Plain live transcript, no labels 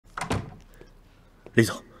李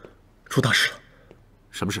总，出大事了！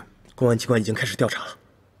什么事？公安机关已经开始调查了，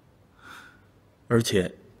而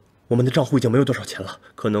且我们的账户已经没有多少钱了，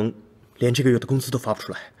可能连这个月的工资都发不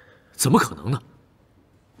出来。怎么可能呢？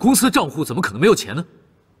公司的账户怎么可能没有钱呢？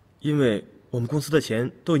因为我们公司的钱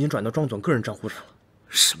都已经转到庄总个人账户上了。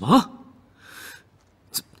什么？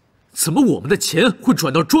怎么我们的钱会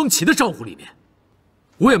转到庄奇的账户里面？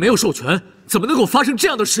我也没有授权，怎么能够发生这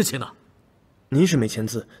样的事情呢？您是没签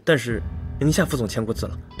字，但是宁夏副总签过字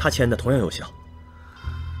了，他签的同样有效。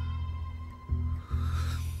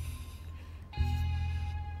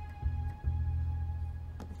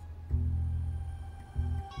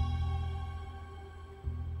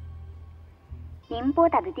您拨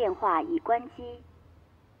打的电话已关机。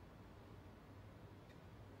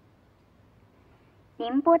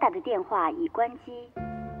您拨打的电话已关机。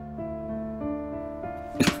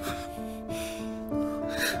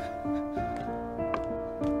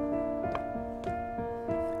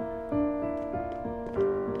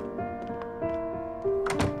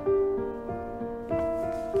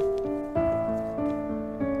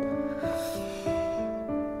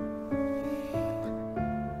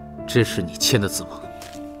这是你签的字吗？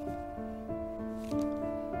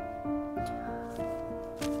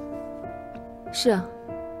是啊。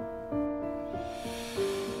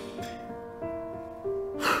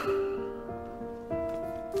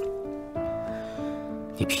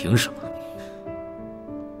你凭什么？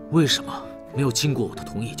为什么没有经过我的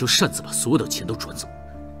同意就擅自把所有的钱都转走？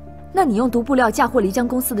那你用毒布料嫁祸漓江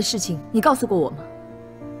公司的事情，你告诉过我吗？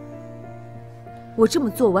我这么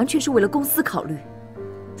做完全是为了公司考虑。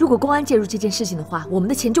如果公安介入这件事情的话，我们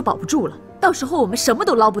的钱就保不住了，到时候我们什么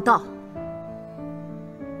都捞不到。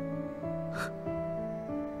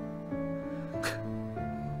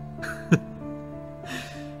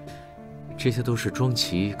这些都是庄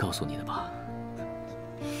奇告诉你的吧？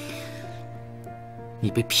你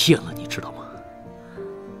被骗了，你知道吗？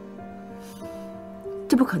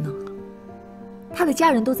这不可能，他的家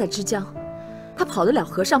人都在枝江，他跑得了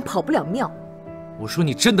和尚跑不了庙。我说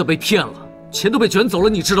你真的被骗了，钱都被卷走了，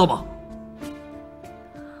你知道吗？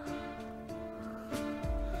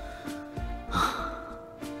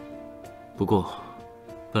不过，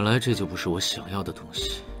本来这就不是我想要的东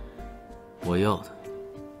西，我要的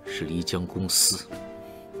是漓江公司。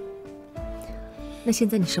那现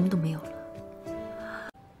在你什么都没有了。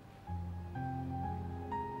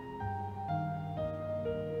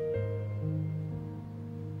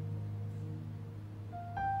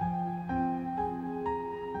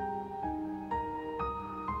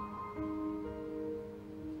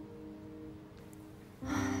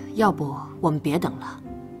要不我们别等了，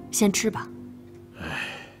先吃吧。哎，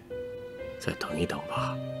再等一等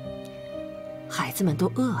吧。孩子们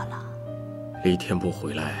都饿了。黎天不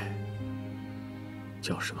回来，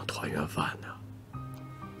叫什么团圆饭呢？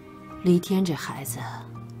黎天这孩子，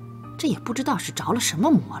这也不知道是着了什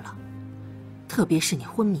么魔了，特别是你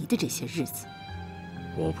昏迷的这些日子。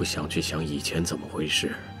我不想去想以前怎么回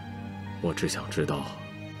事，我只想知道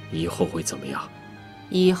以后会怎么样。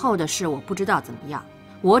以后的事我不知道怎么样。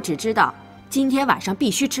我只知道今天晚上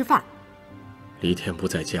必须吃饭。黎天不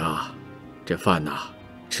在家，这饭呐，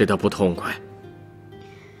吃得不痛快。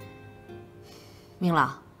明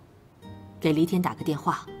老，给黎天打个电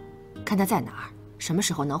话，看他在哪儿，什么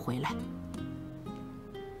时候能回来。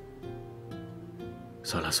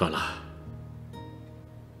算了算了，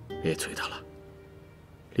别催他了。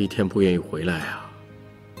黎天不愿意回来啊，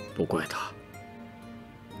不怪他，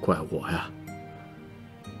怪我呀。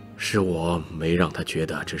是我没让他觉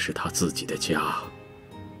得这是他自己的家。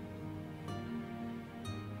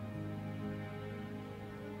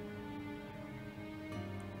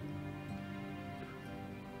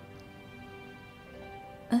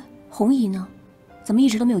哎，红姨呢？怎么一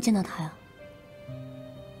直都没有见到她呀？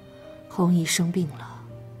红姨生病了，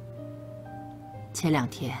前2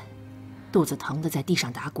天肚子疼得在地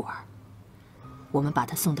上打滚儿，我们把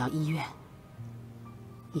她送到医院，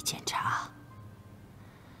一检查。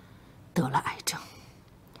得了癌症，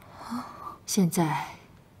现在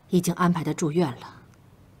已经安排他住院了。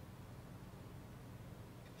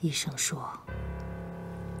医生说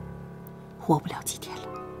活不了几天了。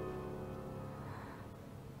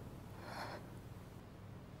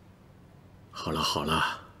好了好了，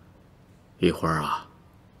一会儿啊，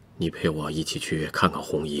你陪我一起去看看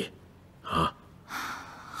红姨，啊？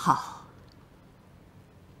好。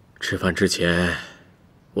吃饭之前，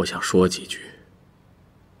我想说几句。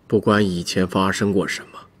不管以前发生过什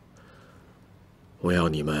么，我要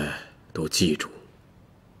你们都记住，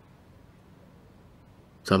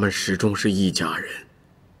咱们始终是一家人。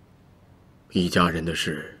一家人的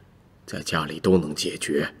事，在家里都能解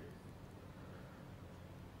决。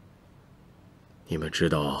你们知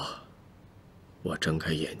道，我睁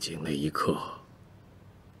开眼睛那一刻，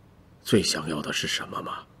最想要的是什么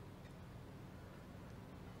吗？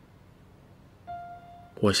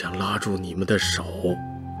我想拉住你们的手。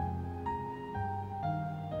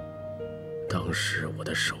当时我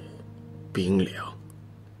的手冰凉，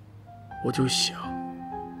我就想，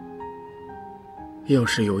要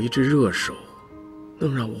是有一只热手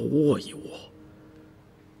能让我握一握，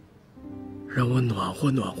让我暖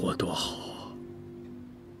和暖和多好啊！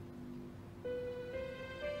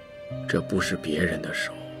这不是别人的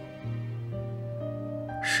手，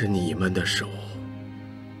是你们的手。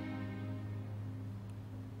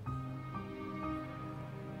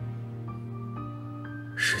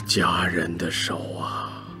是家人的手啊！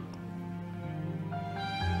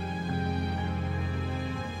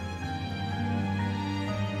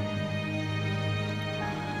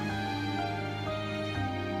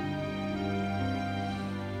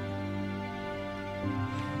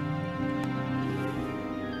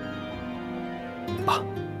爸，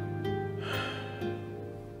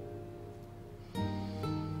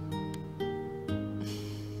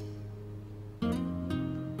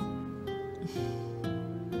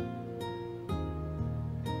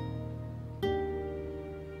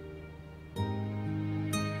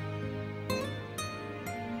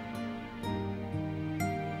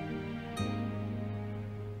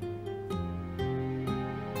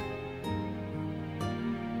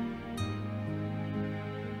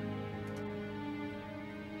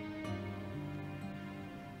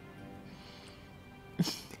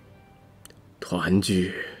团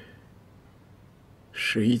聚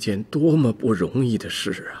是一件多么不容易的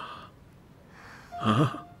事啊！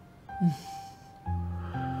啊？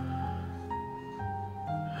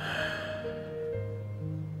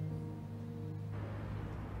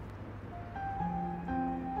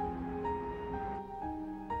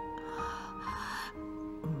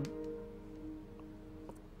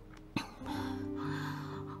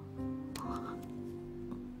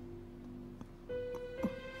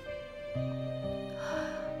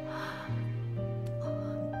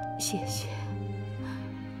谢谢。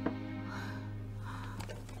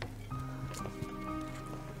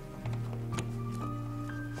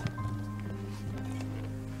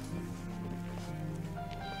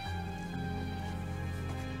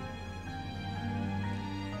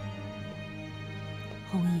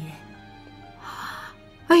红姨，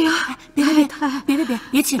哎呀，别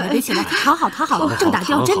起来，别起来，躺好，躺好，正打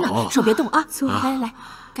吊针呢，手别动啊！来来来，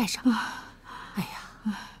盖上。哎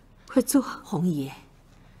呀，快坐。红姨，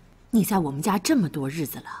你在我们家这么多日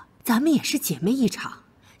子了，咱们也是姐妹一场。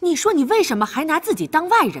你说你为什么还拿自己当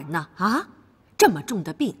外人呢？啊，这么重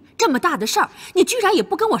的病，这么大的事儿，你居然也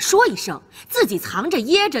不跟我说一声，自己藏着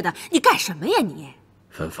掖着的，你干什么呀你？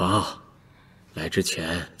芬芳，来之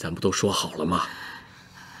前咱不都说好了吗？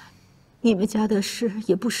你们家的事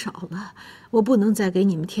也不少了，我不能再给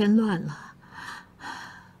你们添乱了。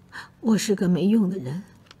我是个没用的人，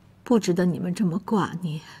不值得你们这么挂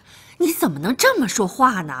念。你怎么能这么说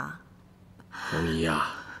话呢？红姨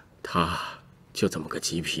呀，他就这么个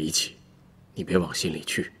急脾气，你别往心里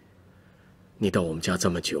去。你到我们家这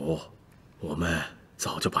么久，我们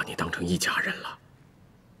早就把你当成一家人了。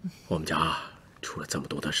我们家出了这么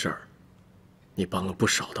多的事儿，你帮了不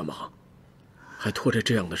少的忙，还拖着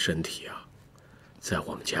这样的身体啊，在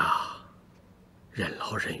我们家任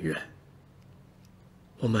劳任怨，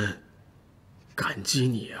我们感激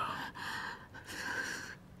你啊！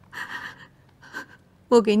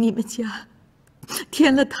我给你们家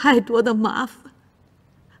添了太多的麻烦，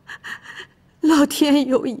老天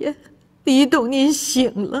有眼，李董您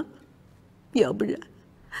醒了，要不然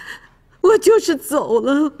我就是走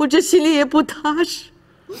了，我这心里也不踏实。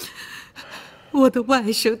我的外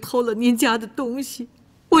甥偷了您家的东西，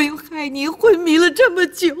我又害您昏迷了这么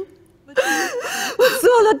久，我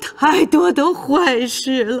做了太多的坏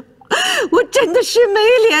事了，我真的是没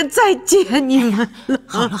脸再见你们了。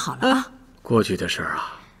好了好了啊，过去的事儿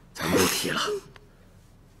啊，咱不提了。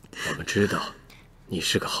我们知道你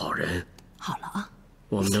是个好人。好了啊，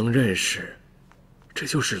我们能认识，这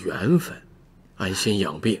就是缘分。安心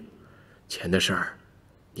养病，钱的事儿，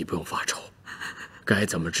你不用发愁，该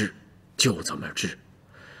怎么治就怎么治，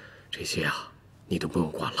这些啊，你都不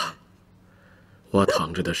用管了。我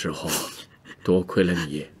躺着的时候，多亏了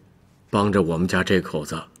你，帮着我们家这口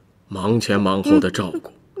子忙前忙后的照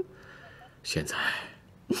顾。现在，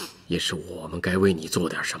也是我们该为你做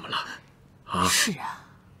点什么了，啊？是啊。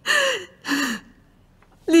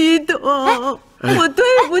李董，我对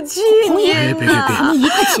不起红姨，您呐，红姨，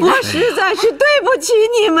快起来！我实在是对不起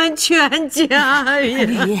你们全家呀！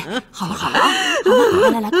红姨，好了好了啊，好了，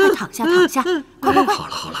来来来，快躺下躺下，快快快！好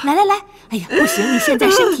了好了，来来来，哎呀，不行，你现在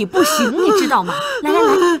身体不行，你知道吗？来来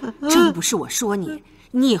来，真不是我说你，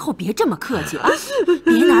你以后别这么客气啊，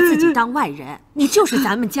别拿自己当外人，你就是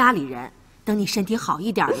咱们家里人。等你身体好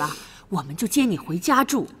一点了，我们就接你回家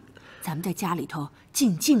住，咱们在家里头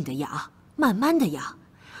静静的养，慢慢的养。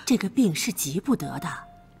这个病是急不得的，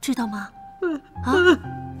知道吗？啊，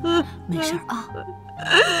没事啊，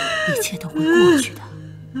一切都会过去的。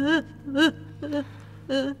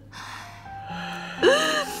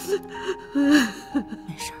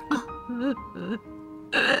没事啊。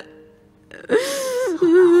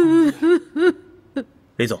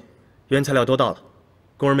李总，原材料都到了，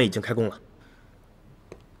工人们已经开工了。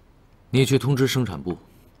你去通知生产部，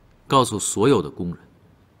告诉所有的工人，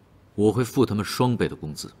我会付他们双倍的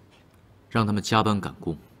工资，让他们加班赶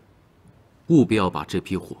工，务必要把这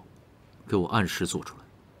批货给我按时做出来。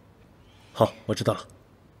好，我知道了。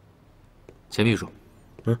钱秘书，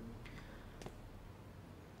嗯，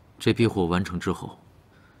这批货完成之后，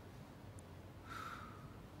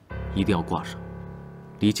一定要挂上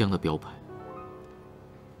漓江的标牌。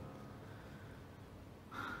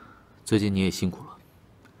最近你也辛苦了，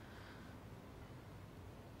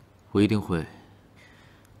我一定会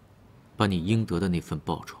把你应得的那份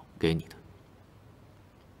报酬给你的。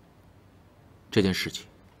这件事情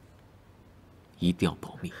一定要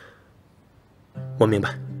保密。我明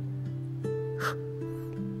白。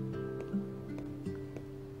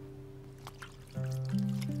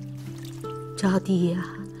招娣呀，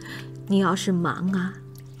你要是忙啊，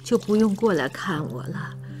就不用过来看我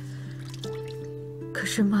了。可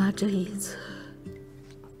是妈这一次，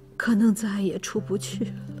可能再也出不去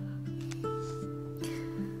了。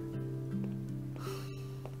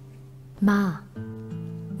妈，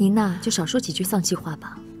您呐就少说几句丧气话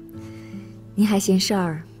吧。您还嫌事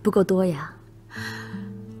儿不够多呀？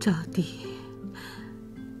招娣，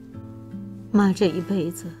妈这一辈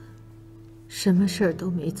子，什么事儿都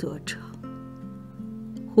没做成，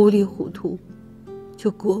糊里糊涂就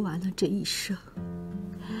过完了这一生。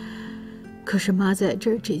可是妈在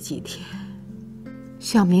这儿这几天，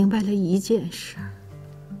想明白了一件事儿：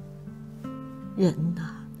人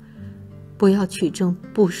呐，不要去争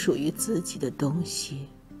不属于自己的东西，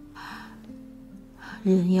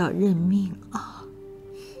人要认命啊！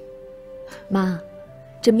妈，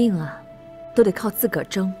这命啊，都得靠自个儿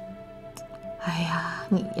争。哎呀，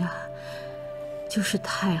你呀，就是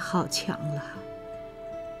太好强了。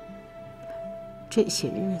这些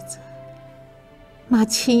日子，妈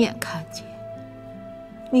亲眼看见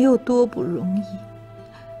你有多不容易。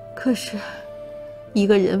可是，一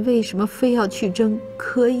个人为什么非要去争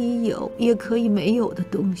可以有也可以没有的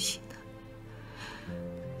东西呢？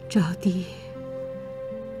招娣，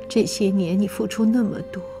这些年你付出那么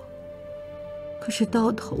多，可是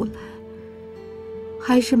到头来，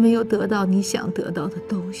还是没有得到你想得到的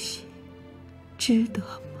东西，值得吗？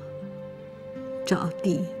招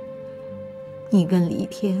娣，你跟黎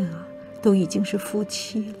天啊，都已经是夫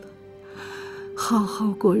妻了，好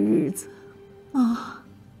好过日子啊！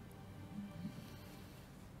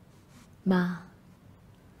妈，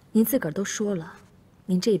您自个儿都说了，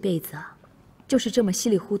您这一辈子啊，就是这么稀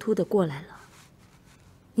里糊涂的过来了。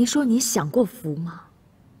您说您享过福吗？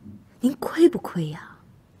您亏不亏呀？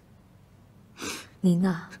您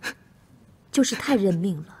呐，就是太认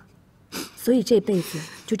命了，所以这辈子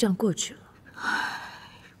就这样过去了。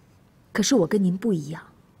可是我跟您不一样，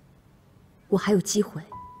我还有机会，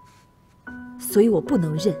所以我不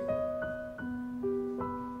能认。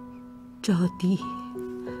招娣，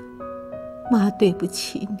妈对不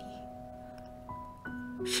起你，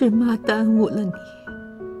是妈耽误了你，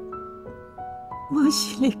妈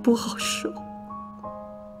心里不好受，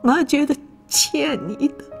妈觉得欠你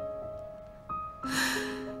的。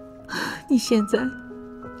你现在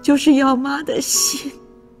就是要妈的心，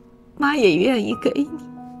妈也愿意给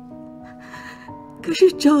你。可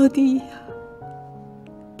是招娣呀，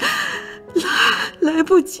来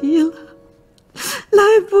不及了，来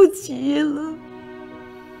不及了。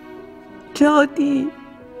招娣，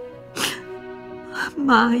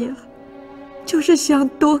妈呀，就是想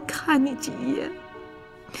多看你几眼。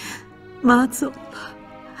妈走了，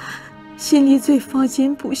心里最放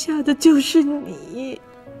心不下的就是你。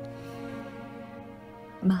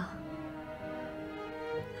妈，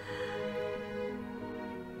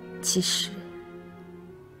其实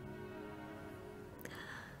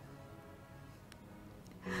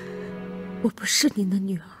我不是您的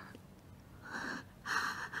女儿。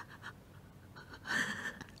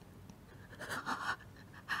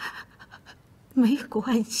没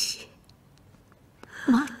关系，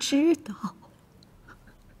妈知道。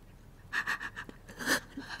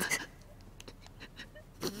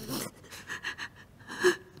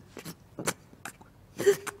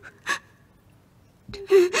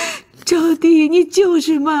招娣，你就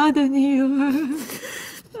是妈的女儿，妈，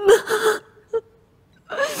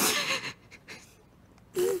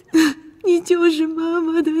你就是妈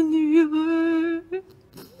妈的女儿。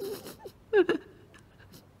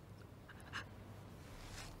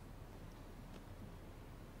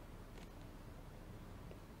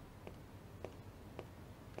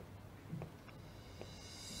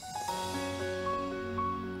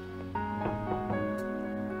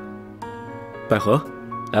百合，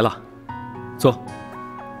来了，坐。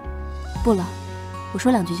不了，我说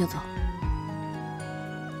2句就走。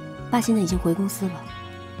爸现在已经回公司了，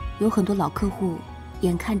有很多老客户，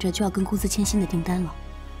眼看着就要跟公司签新的订单了。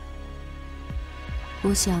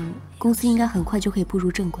我想公司应该很快就可以步入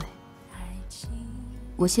正轨。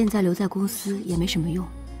我现在留在公司也没什么用，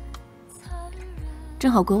正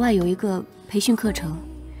好国外有一个培训课程，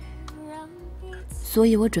所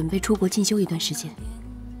以我准备出国进修一段时间。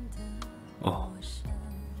哦，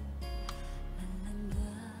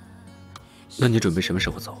那你准备什么时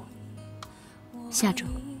候走？下周。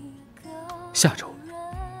下周？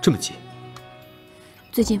这么急？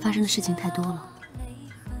最近发生的事情太多了，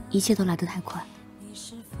一切都来得太快，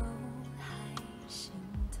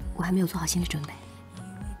我还没有做好心理准备。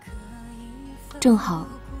正好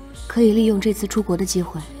可以利用这次出国的机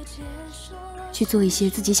会，去做一些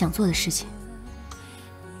自己想做的事情，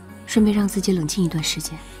顺便让自己冷静一段时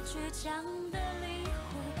间。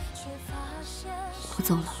我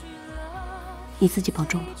走了，你自己保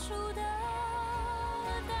重。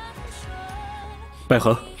百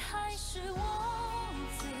合，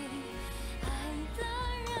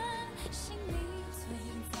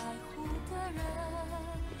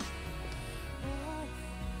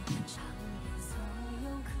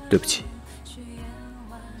对不起。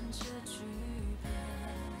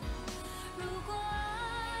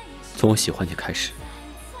从我喜欢你开始，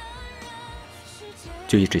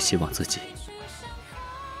就一直希望自己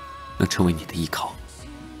能成为你的依靠，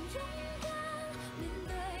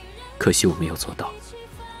可惜我没有做到。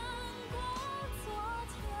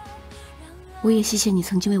我也谢谢你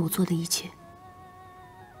曾经为我做的一切。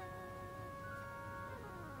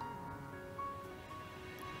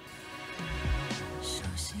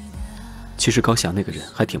其实高霞那个人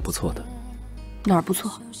还挺不错的。哪儿不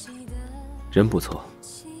错？人不错，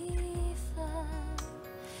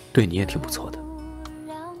对你也挺不错的。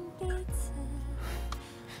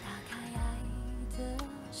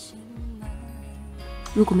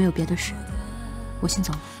如果没有别的事，我先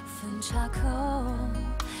走了。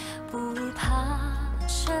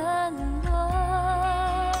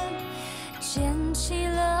捡起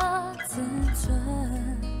了自尊，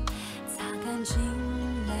擦干净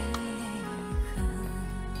泪痕，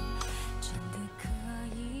真的可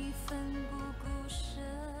以奋不顾身。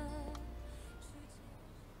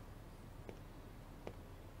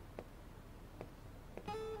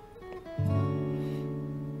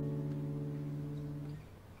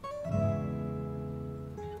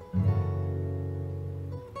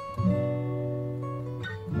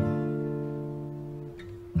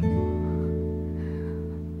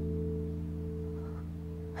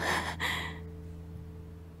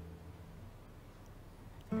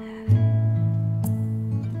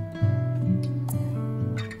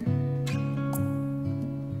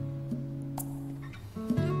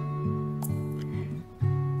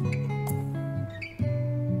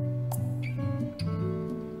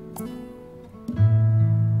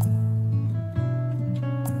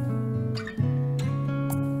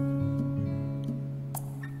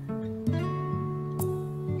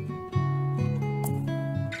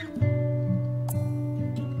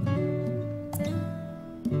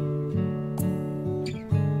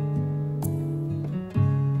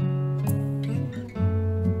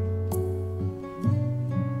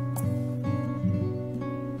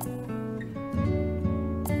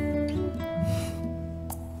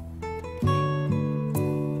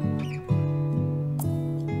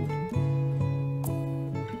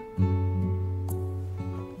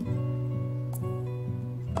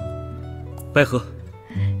百合，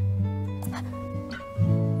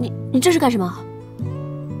你这是干什么？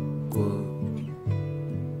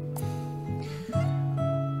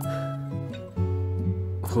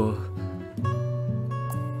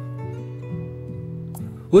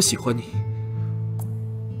我喜欢你，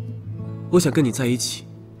我想跟你在一起。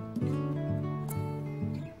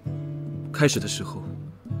开始的时候，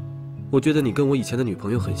我觉得你跟我以前的女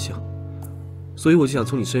朋友很像，所以我就想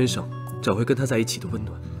从你身上找回跟他在一起的温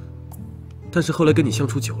暖。但是后来跟你相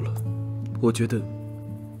处久了，我觉得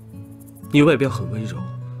你外表很温柔，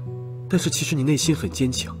但是其实你内心很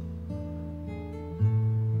坚强。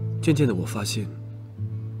渐渐的，我发现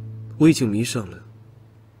我已经迷上了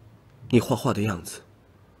你画画的样子，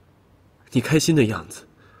你开心的样子。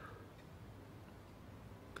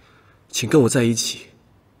请跟我在一起，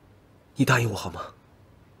你答应我好吗？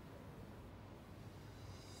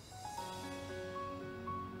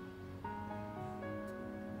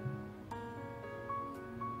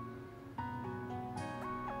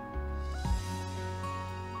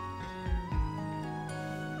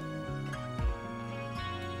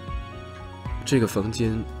这个房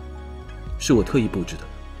间是我特意布置的，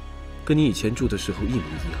跟你以前住的时候一模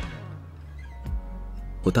一样。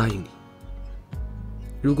我答应你，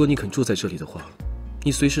如果你肯住在这里的话，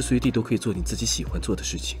你随时随地都可以做你自己喜欢做的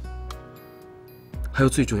事情。还有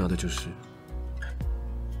最重要的就是，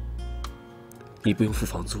你不用付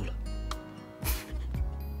房租了。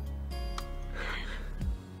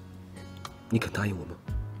你肯答应我吗？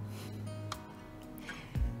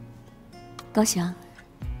高翔，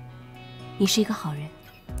你是一个好人。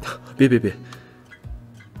别，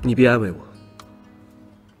你别安慰我。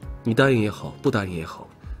你答应也好，不答应也好，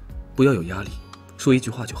不要有压力，说一句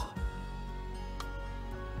话就好。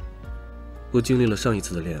我经历了上一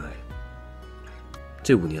次的恋爱，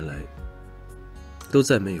这5年来都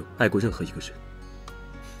再没有爱过任何一个人。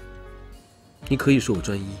你可以说我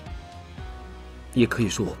专一，也可以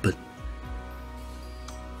说我笨，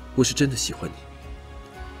我是真的喜欢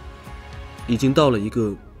你，已经到了一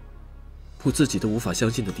个我自己都无法相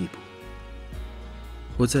信的地步。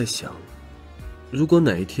我在想，如果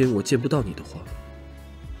哪一天我见不到你的话，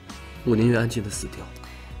我宁愿安静的死掉。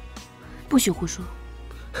不许胡说。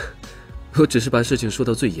我只是把事情说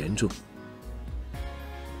到最严重，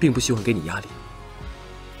并不希望给你压力。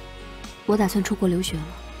我打算出国留学了。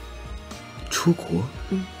出国？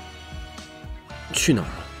去哪儿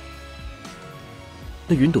啊？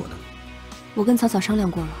那云朵呢？我跟草草商量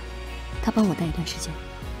过了，她帮我带一段时间。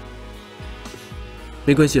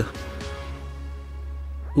没关系啊，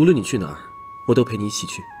无论你去哪儿，我都陪你一起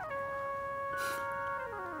去。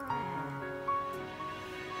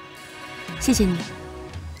谢谢你，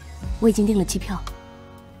我已经订了机票。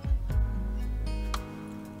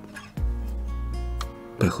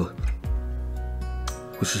百合，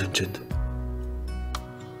我是认真的。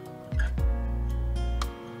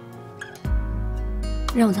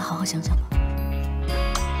让我再好好想想吧。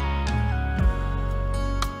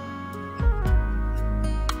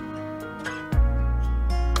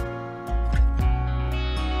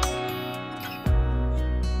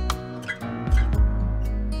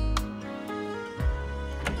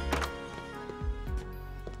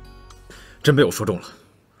真被我说中了，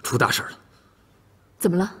出大事了！怎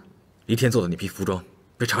么了？黎天做的那批服装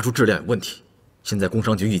被查出质量有问题，现在工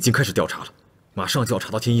商局已经开始调查了，马上就要查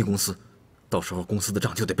到天一公司，到时候公司的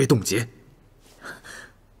账就得被冻结。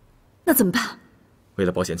那怎么办？为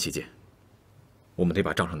了保险起见，我们得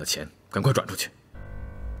把账上的钱赶快转出去。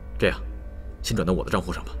这样，先转到我的账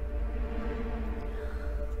户上吧。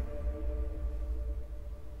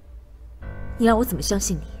你让我怎么相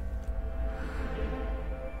信你？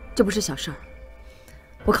这不是小事儿，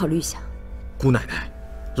我考虑一下。姑奶奶，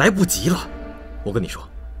来不及了！我跟你说，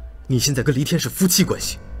你现在跟黎天是夫妻关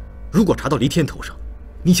系，如果查到黎天头上，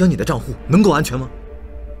你想你的账户能够安全吗？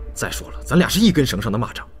再说了，咱俩是一根绳上的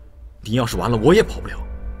蚂蚱，你要是完了，我也跑不了，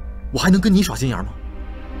我还能跟你耍心眼吗？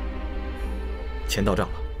钱到账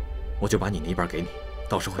了，我就把你那一半给你，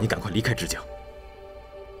到时候你赶快离开枝江。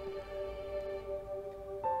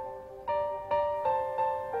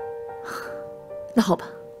那好吧。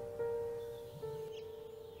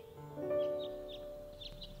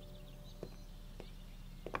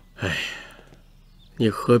哎，你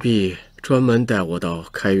何必专门带我到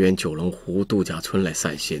开元九龙湖度假村来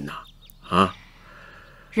散心呢？啊？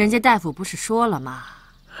人家大夫不是说了吗？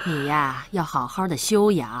你呀，要好好的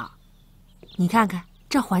休养。你看看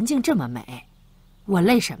这环境这么美，我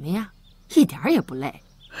累什么呀？一点也不累。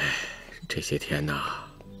哎，这些天呐，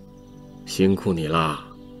辛苦你了，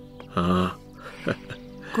啊！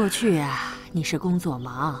过去啊，你是工作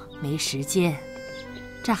忙没时间，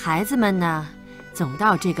这孩子们呢，总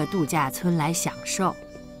到这个度假村来享受。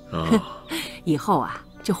以后啊，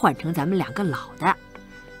就换成咱们2个老的，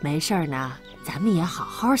没事儿呢，咱们也好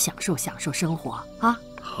好享受享受生活啊。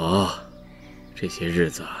好，这些日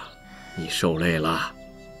子你受累了，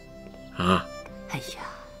啊。哎呀，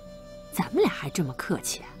咱们俩还这么客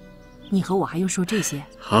气啊？你和我还用说这些？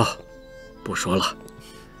好，不说了。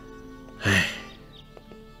哎，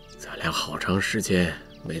咱俩好长时间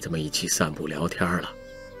没这么一起散步聊天了。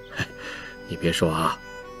你别说啊，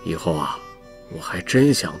以后啊，我还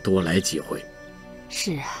真想多来几回。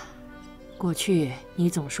是啊，过去你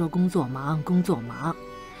总说工作忙，工作忙，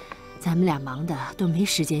咱们俩忙的都没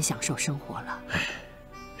时间享受生活了。哎，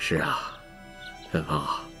是啊，芬芳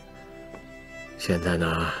啊，现在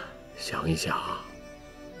呢，想一想，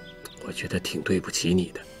我觉得挺对不起你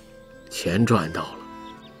的。钱赚到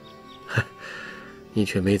了，你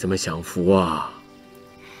却没怎么享福啊。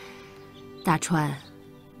大川，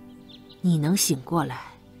你能醒过来，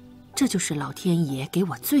这就是老天爷给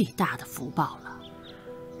我最大的福报了。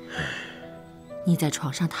你在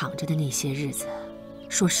床上躺着的那些日子，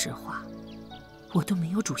说实话，我都没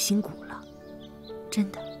有主心骨了，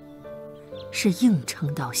真的，是硬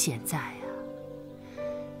撑到现在啊。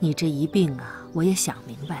你这一病啊，我也想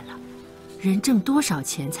明白了，人挣多少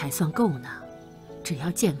钱才算够呢？只要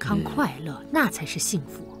健康快乐，那才是幸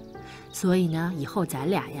福。所以呢，以后咱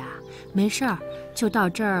俩呀，没事儿就到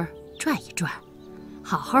这儿转一转，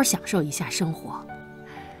好好享受一下生活。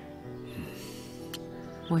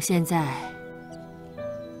我现在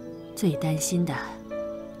最担心的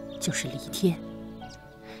就是黎天，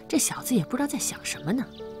这小子也不知道在想什么呢。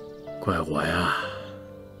怪我呀，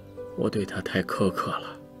我对他太苛刻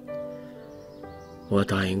了。我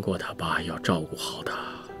答应过他爸要照顾好他，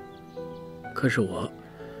可是我，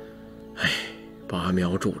拔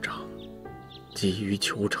苗助长，急于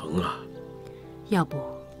求成啊。要不，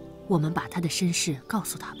我们把他的身世告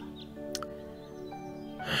诉他吧。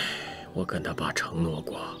我跟他爸承诺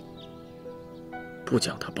过，不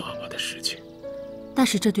讲他爸爸的事情。但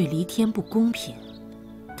是这对黎天不公平，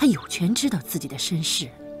他有权知道自己的身世。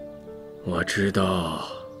我知道，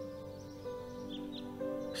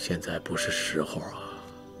现在不是时候啊。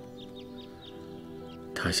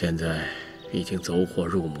他现在已经走火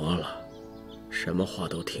入魔了，什么话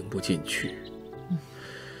都听不进去。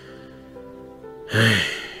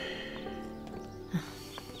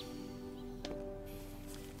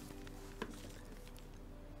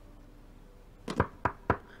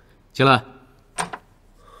进来。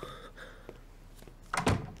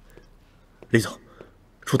李总，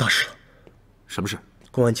出大事了！什么事？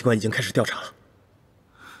公安机关已经开始调查了，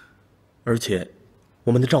而且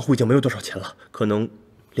我们的账户已经没有多少钱了，可能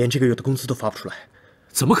连这个月的工资都发不出来。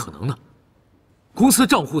怎么可能呢？公司的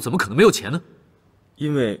账户怎么可能没有钱呢？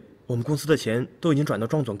因为我们公司的钱都已经转到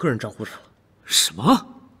庄总个人账户上了。什么？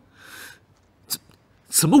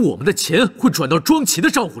怎么我们的钱会转到庄奇的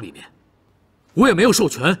账户里面？我也没有授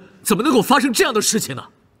权，怎么能够发生这样的事情呢？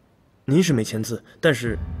您是没签字，但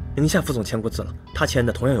是宁夏副总签过字了，他签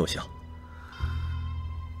的同样有效。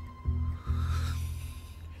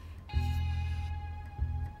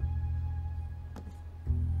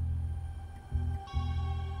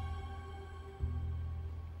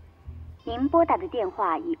您拨打的电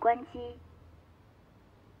话已关机。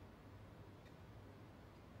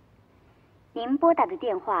您拨打的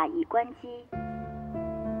电话已关机。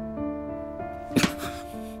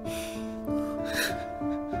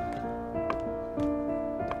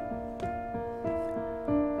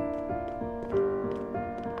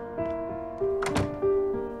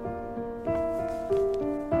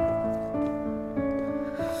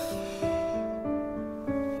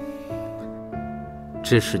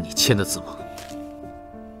这是你签的字吗？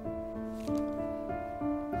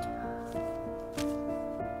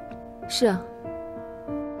是啊。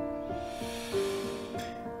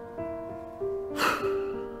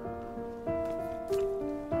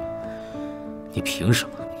你凭什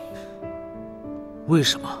么？为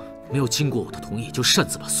什么没有经过我的同意就擅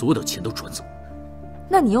自把所有的钱都转走？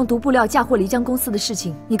那你用毒布料嫁祸漓江公司的事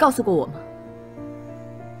情，你告诉过我吗？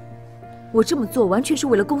我这么做完全是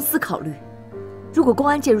为了公司考虑。如果公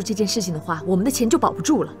安介入这件事情的话，我们的钱就保不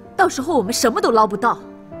住了，到时候我们什么都捞不到。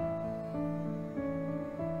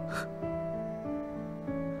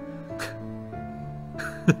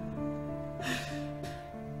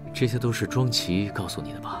这些都是庄奇告诉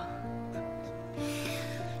你的吧？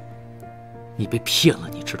你被骗了，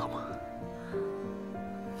你知道吗？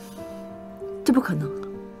这不可能，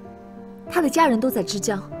他的家人都在枝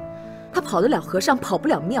江，他跑得了和尚跑不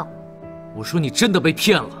了庙。我说你真的被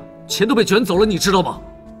骗了，钱都被卷走了，你知道吗？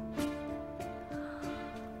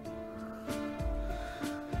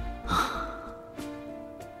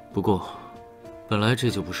不过，本来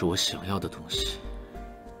这就不是我想要的东西，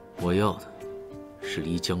我要的是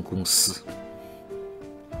漓江公司。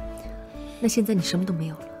那现在你什么都没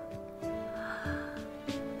有了，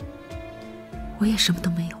我也什么都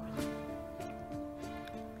没有了。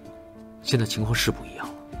现在情况是不一样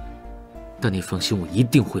了，但你放心，我一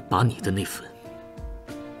定会把你的那份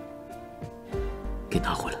给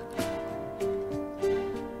拿回来。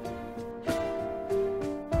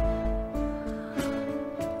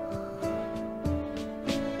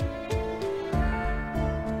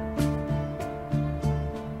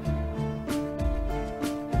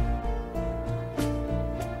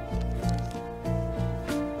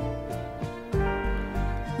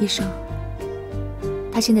医生，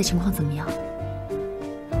他现在情况怎么样？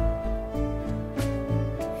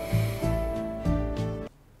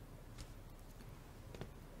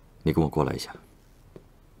你跟我过来一下。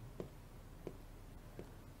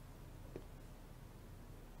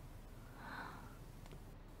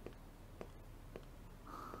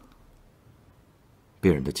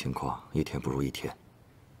病人的情况一天不如一天，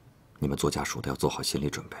你们做家属的要做好心理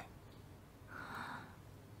准备。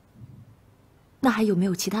那还有没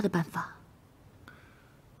有其他的办法？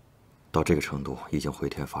到这个程度，已经回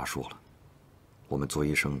天乏术了。我们做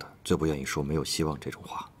医生的最不愿意说没有希望这种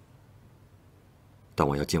话，但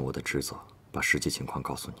我要尽我的职责，把实际情况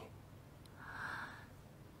告诉你。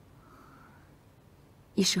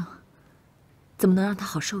医生，怎么能让他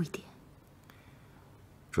好受一点？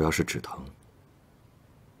主要是止疼。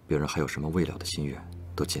病人还有什么未了的心愿，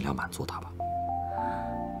都尽量满足他吧。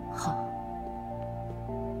好。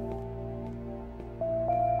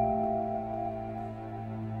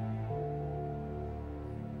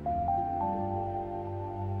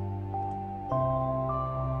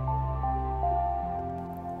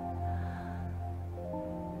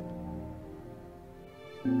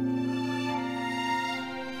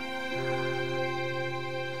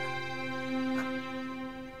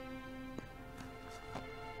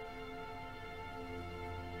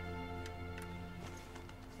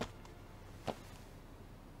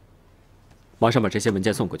马上把这些文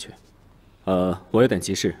件送过去。我有点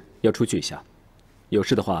急事，要出去一下，有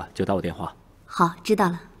事的话就打我电话。好，知道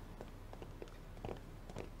了。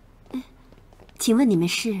请问你们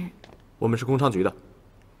是？我们是工商局的。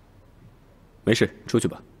没事，出去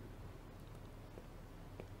吧。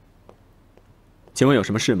请问有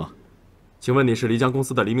什么事吗？请问你是漓江公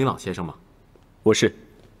司的黎明朗先生吗？我是。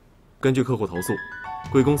根据客户投诉，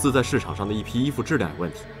贵公司在市场上的一批衣服质量有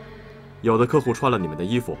问题，有的客户穿了你们的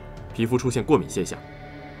衣服，皮肤出现过敏现象，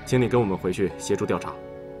请你跟我们回去协助调查。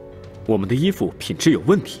我们的衣服品质有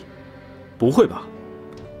问题？不会吧？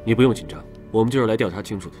你不用紧张，我们就是来调查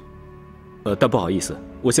清楚的。但不好意思，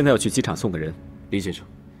我现在要去机场送个人。李先生，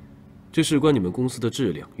这事关你们公司的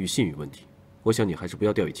质量与信誉问题，我想你还是不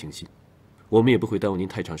要掉以轻心，我们也不会耽误您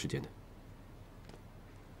太长时间的。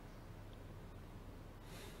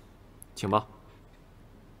请吧。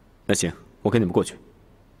那行，我跟你们过去。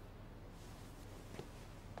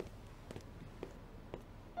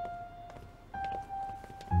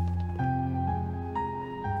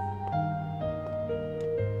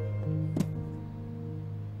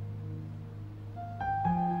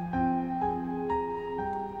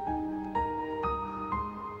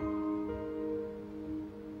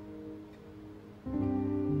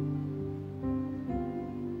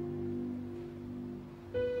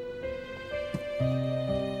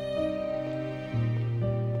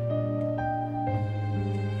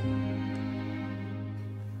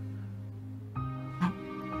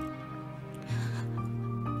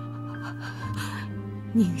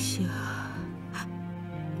宁夏，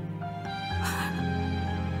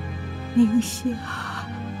宁夏，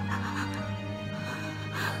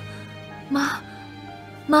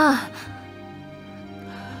妈，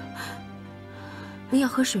你要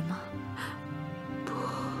喝水吗？不。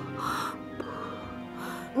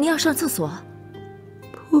你要上厕所？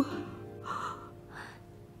不。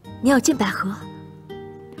你要见百合？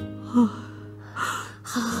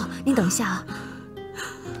好，你等一下啊。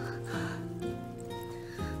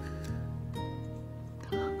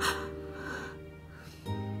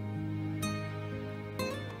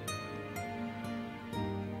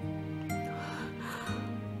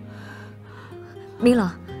明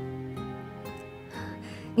朗，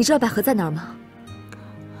你知道百合在哪儿吗？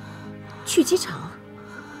去机场。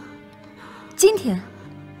今天？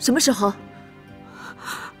什么时候？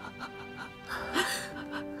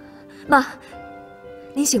妈，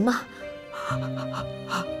您行吗？好，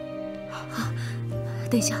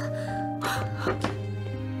等一下。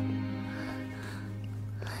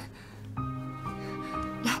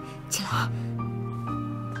来，起来。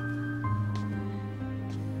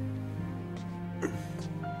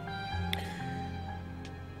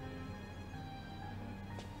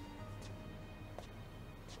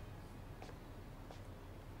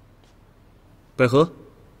百合，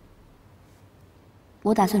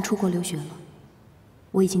我打算出国留学了，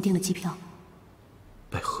我已经订了机票。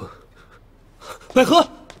百合，百合，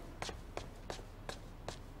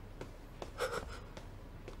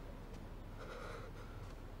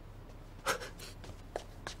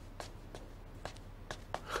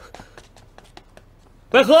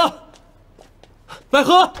百合，百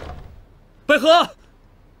合，百合。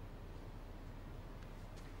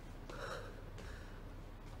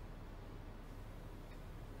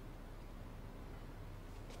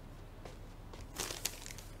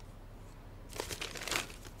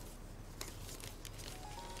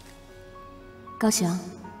高翔，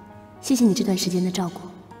谢谢你这段时间的照顾，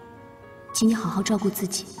请你好好照顾自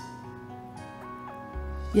己。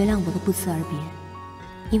原谅我的不辞而别，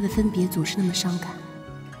因为分别总是那么伤感。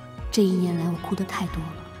这1年来我哭得太多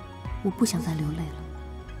了，我不想再流泪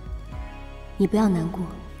了。你不要难过，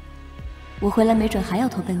我回来没准还要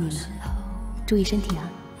投奔你呢。注意身体啊，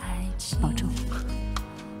保重。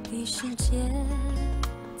比世界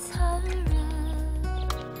残忍，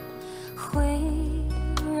会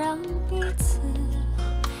让彼此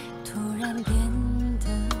突然变得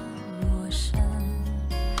陌生。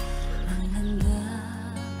冷冷的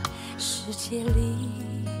世界里，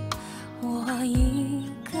我一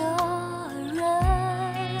个人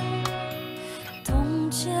冻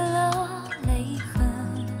结了泪痕。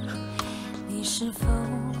你是否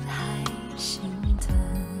还心疼？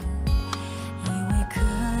以为可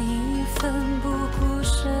以奋不顾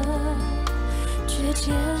身，却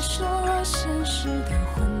接受了现实的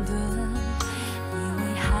混沌。以为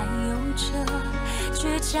还有着倔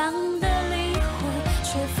强的灵魂，却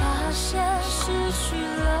发现失去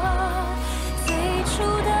了最初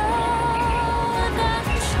的单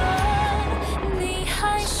纯。你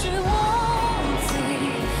还是我最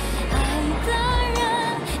爱的人，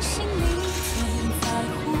心里最在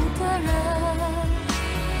乎的人。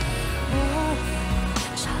我愿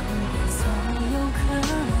尝遍所有可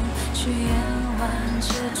能，去演完这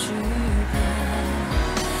剧本。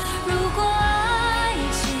如果爱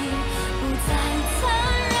情不再残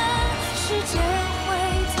忍，世界会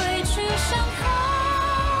褪去伤痕。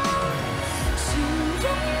请勇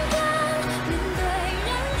敢面对人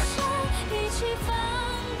生，一起翻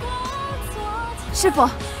过昨天。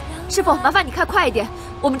师傅，麻烦你开快一点，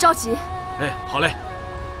我们着急。哎，好嘞。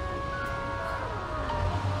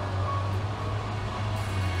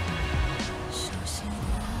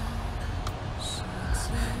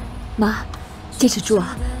妈，坚持住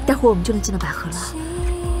啊，待会儿我们就能见到百合了。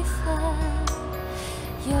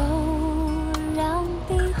又让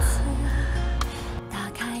彼此打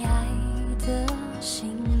开爱的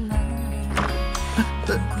心门，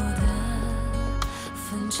路过的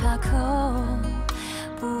分岔口，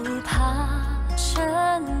不怕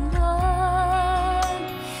沉沦，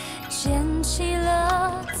捡起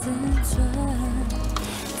了自尊，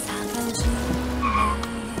擦干净泪。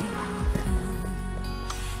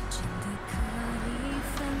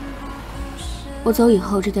我走以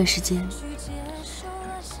后这段时间，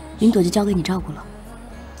云朵就交给你照顾了。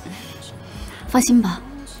放心吧，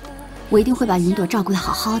我一定会把云朵照顾得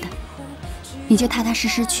好好的，你就踏踏实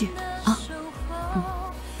实去啊。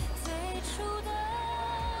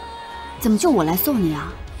怎么就我来送你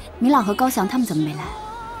啊？明朗和高翔他们怎么没来？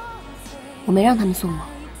我没让他们送我。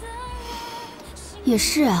也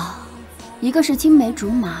是啊，一个是青梅竹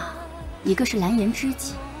马，一个是蓝颜知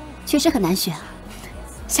己，确实很难选啊。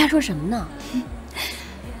瞎说什么呢？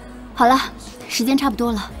好了，时间差不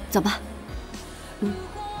多了，走吧。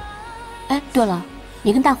哎，对了，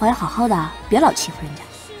你跟大华要好好的啊，别老欺负人家。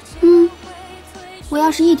我要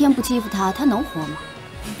是一天不欺负他，他能活吗？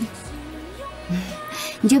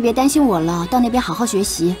你就别担心我了，到那边好好学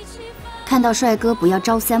习，看到帅哥不要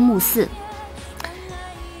朝三暮四，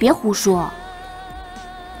别胡说。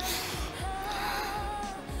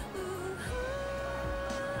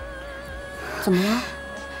怎么了？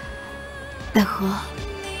百合，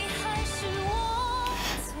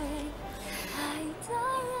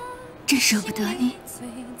真舍不得你。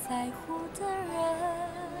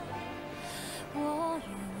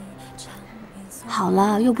好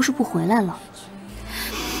了，又不是不回来了。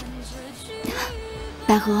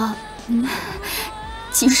百合，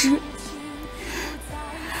其实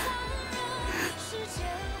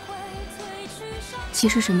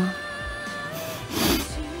什么？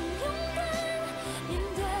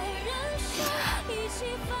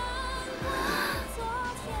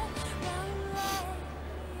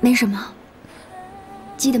没什么，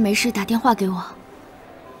记得没事打电话给我。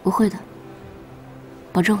不会的，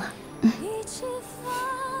保重啊。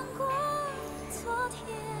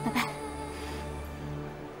拜拜。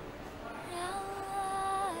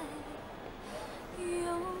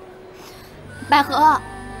百合，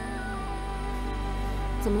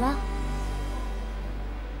怎么了？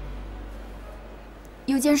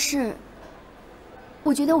有件事，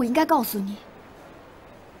我觉得我应该告诉你。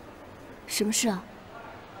什么事啊？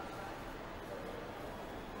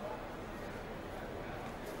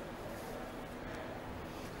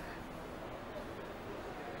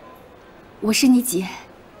我是你姐。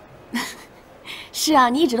是啊，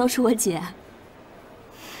你一直都是我姐。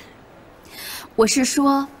我是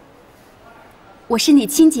说，我是你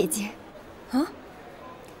亲姐姐。啊？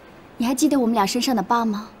你还记得我们俩身上的疤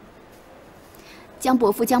吗？江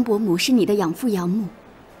伯父、江伯母是你的养父养母，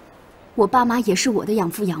我爸妈也是我的养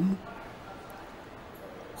父养母，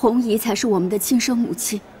红姨才是我们的亲生母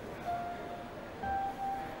亲。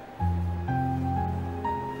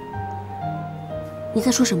你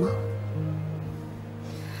在说什么？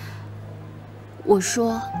我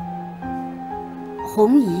说，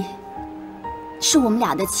红姨是我们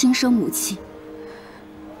俩的亲生母亲。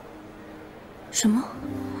什么？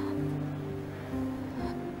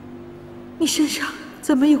你身上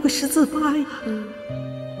怎么有个十字疤呀？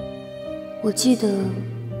我记得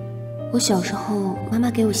我小时候妈妈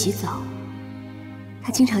给我洗澡，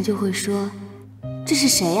她经常就会说：“这是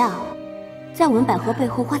谁呀？在我们百合背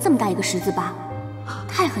后画这么大一个十字疤，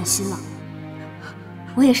太狠心了。”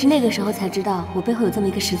我也是那个时候才知道我背后有这么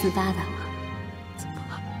一个十字疤的。怎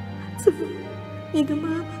么，你的妈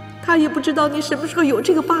妈她也不知道你什么时候有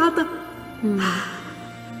这个疤的？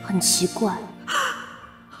很奇怪。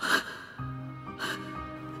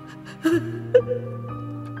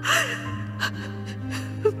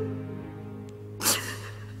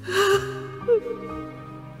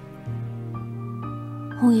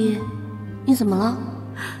红姨，你怎么了？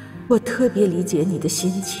我特别理解你的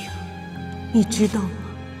心情，你知道吗？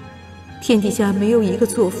天底下没有一个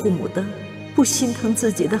做父母的不心疼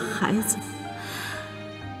自己的孩子。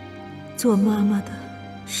做妈妈的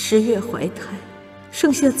10月怀胎，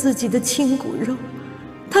剩下自己的亲骨肉，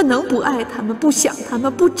她能不爱他们、不想他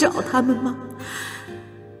们、不找他们吗？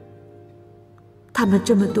他们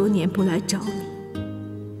这么多年不来找你，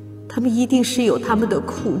他们一定是有他们的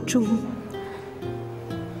苦衷。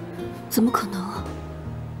怎么可能啊？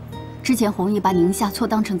之前红姨把宁夏错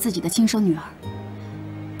当成自己的亲生女儿，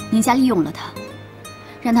宁夏利用了她，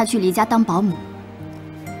让她去离家当保姆，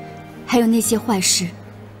还有那些坏事，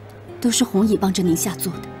都是红姨帮着宁夏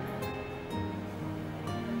做的。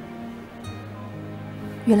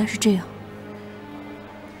原来是这样，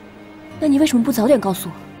那你为什么不早点告诉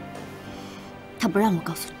我？她不让我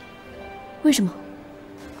告诉你。为什么？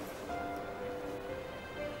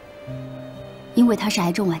因为她是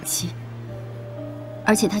癌症晚期，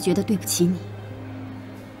而且她觉得对不起你，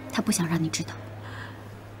她不想让你知道。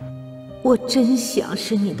我真想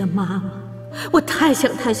是你的妈妈，我太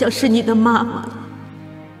想是你的妈妈了。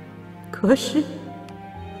可是，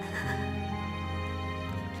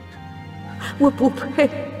我不配。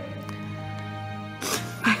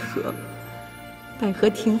百合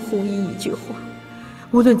听红姨一句话，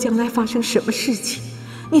无论将来发生什么事情，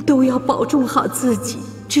你都要保重好自己，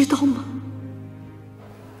知道吗？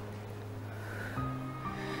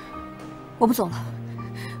我不走了，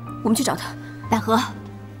我们去找他。百合，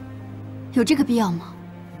有这个必要吗？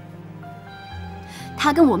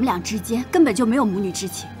他跟我们俩之间根本就没有母女之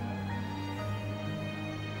情，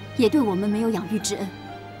也对我们没有养育之恩。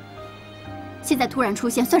现在突然出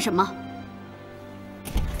现算什么？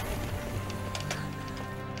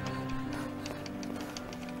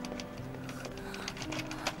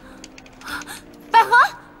百合。